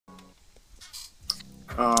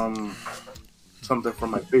something for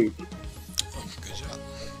my feet. Oh, good job.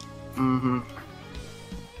 Mm-hmm.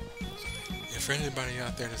 Yeah, for anybody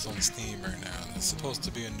out there that's on Steam right now, there's supposed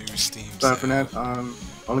to be a new Steam Sorry for sale. that.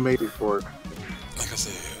 Only made it for it. Like I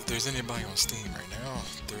said, if there's anybody on Steam right now,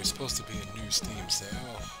 there's supposed to be a new Steam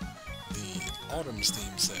sale. The autumn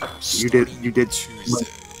Steam sale You did. starting You did. Tuesday.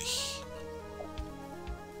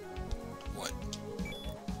 What?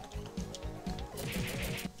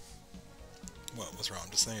 What? What's wrong?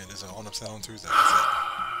 I'm just saying, there's an autumn sale on Tuesday. That's it.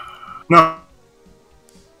 No.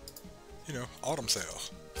 You know, autumn sale.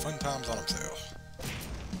 Fun times autumn sale.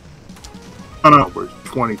 No. No. We're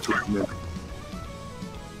 22 minutes.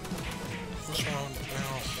 What's wrong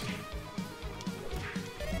now?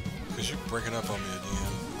 Because you breaking up on me again.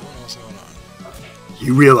 I don't know what's going on.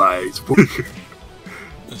 You realize.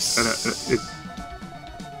 It's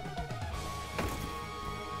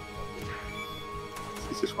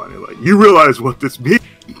just funny. Like, you realize what this means?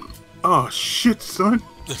 Oh shit, son.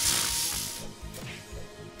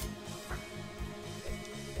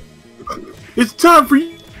 It's time for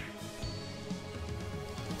you.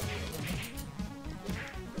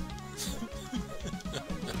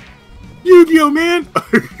 Yu-Gi-Oh, man.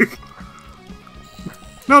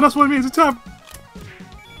 No, that's what it means. It's time.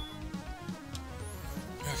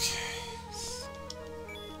 Okay.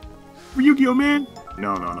 For Yu-Gi-Oh, man.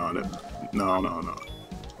 No. No.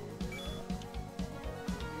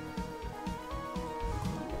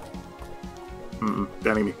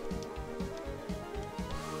 That ain't me.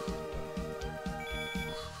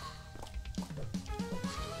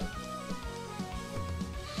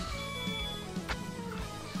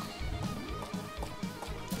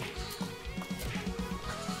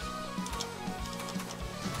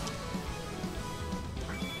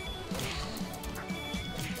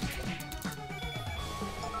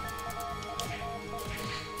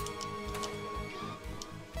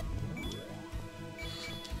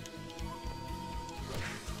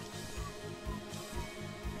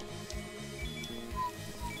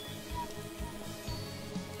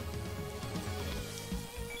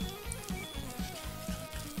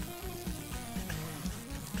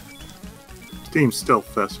 Steam Stealth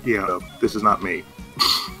Fest. Yeah, this is not me.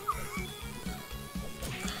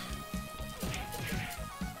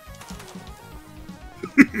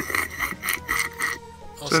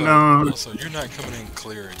 Also, you're not coming in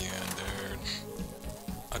clear again, dude.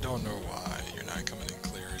 I don't know why you're not coming in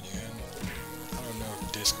clear again. I don't know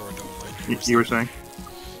if Discord don't let you. You were saying?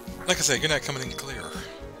 Like I said, you're not coming in clear.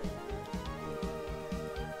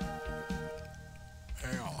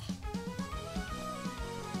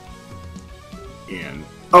 And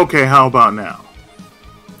okay, how about now?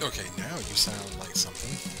 Okay, now you sound like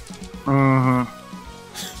something.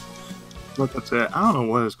 Look, that's it. I don't know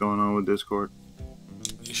what is going on with Discord.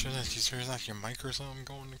 You sure that's like your mic or something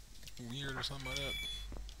going weird or something like that?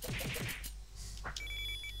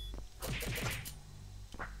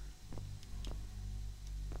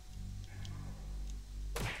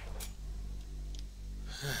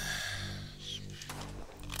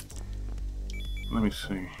 Let me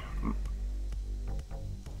see.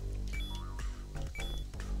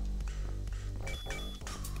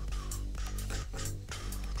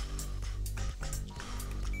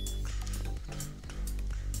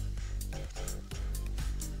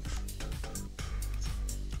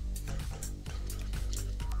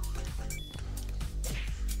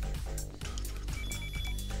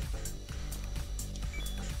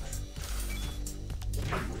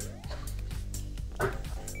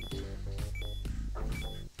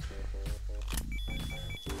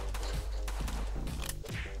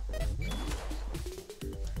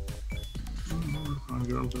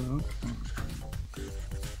 Okay.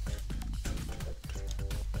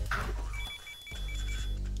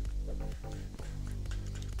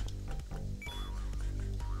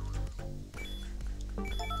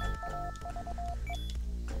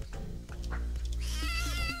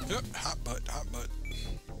 Yep, hot butt, hot butt.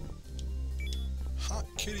 Hot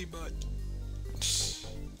kitty butt.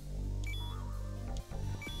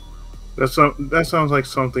 That sounds like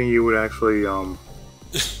something you would actually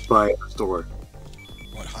buy at the store.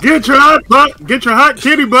 What, get your hot butt, get your hot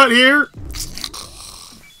kitty butt here.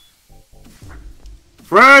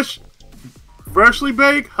 Freshly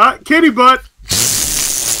baked hot kitty butt.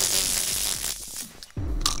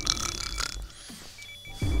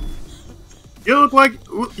 You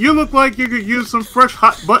look like you could use some fresh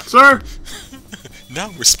hot butt, sir.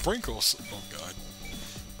 Now with sprinkles. Oh god.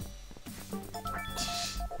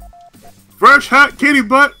 Fresh hot kitty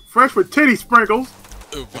butt, fresh with titty sprinkles.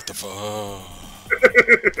 Ooh, what the fuck?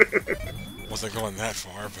 Wasn't going that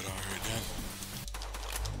far, but alright then.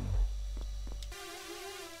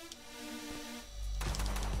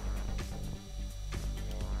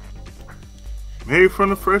 Made from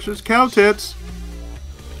the freshest cow tits.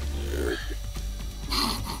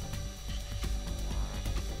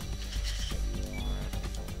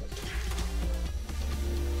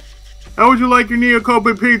 How would you like your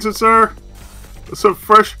Neocobe pizza, sir? With some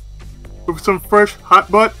fresh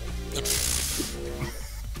hot butt?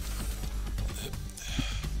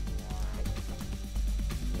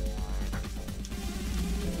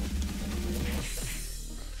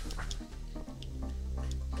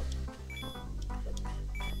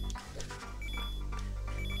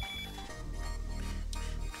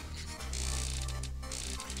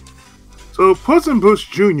 So, Puss in Boots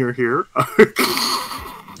Jr. here.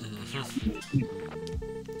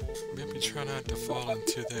 Maybe try not to fall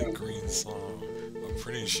into that green slime. I'm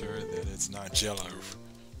pretty sure that it's not Jello.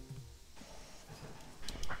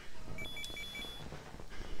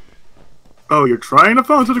 Oh, you're trying to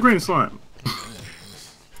fall into the green slime.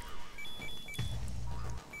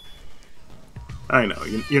 I know,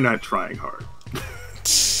 you're not trying hard.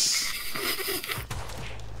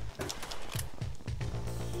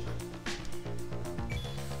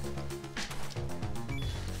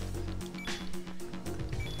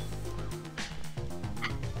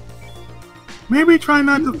 Maybe try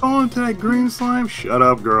not to fall into that green slime? Shut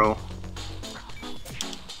up, girl.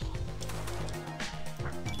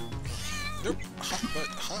 Nope.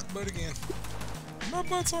 Hot butt again. My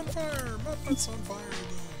butt's on fire. My butt's on fire again.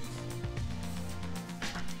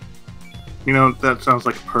 You know, that sounds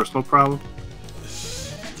like a personal problem.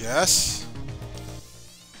 Yes.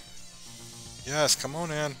 Yes, come on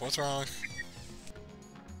in. What's wrong?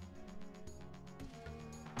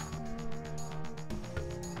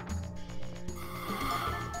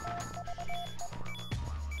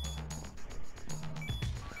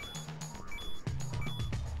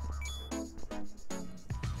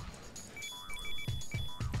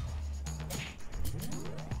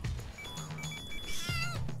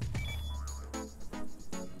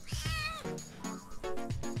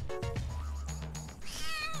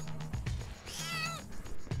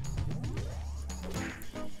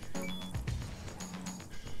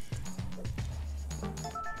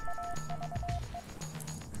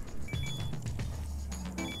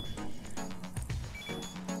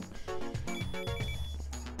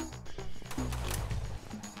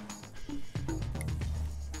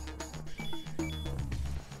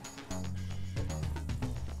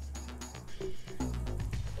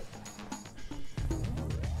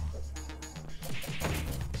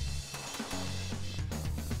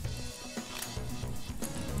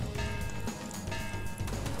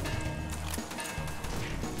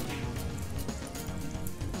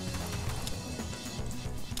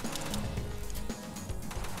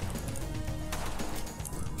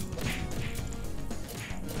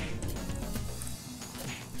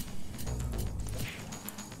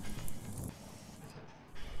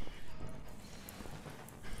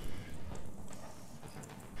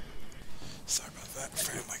 Sorry about that,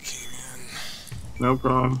 family came in. No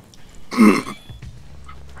problem.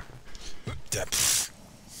 Depth.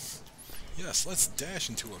 Yes, let's dash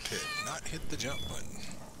into a pit, not hit the jump button.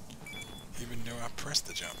 Even though I pressed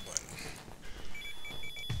the jump button.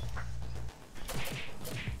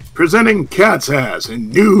 Presenting Cat's Ass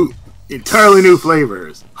in entirely new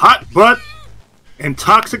flavors. Hot butt and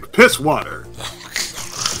toxic piss water.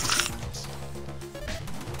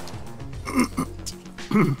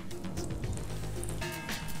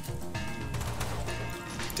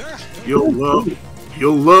 You'll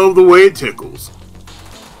love the way it tickles.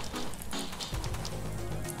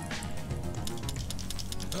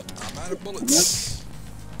 Oh, I'm out of bullets.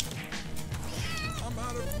 I'm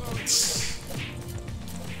out of bullets.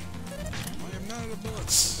 I am not out of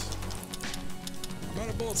bullets. I'm out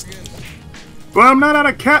of bullets again. But I'm not out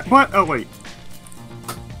of cat butt. Oh wait.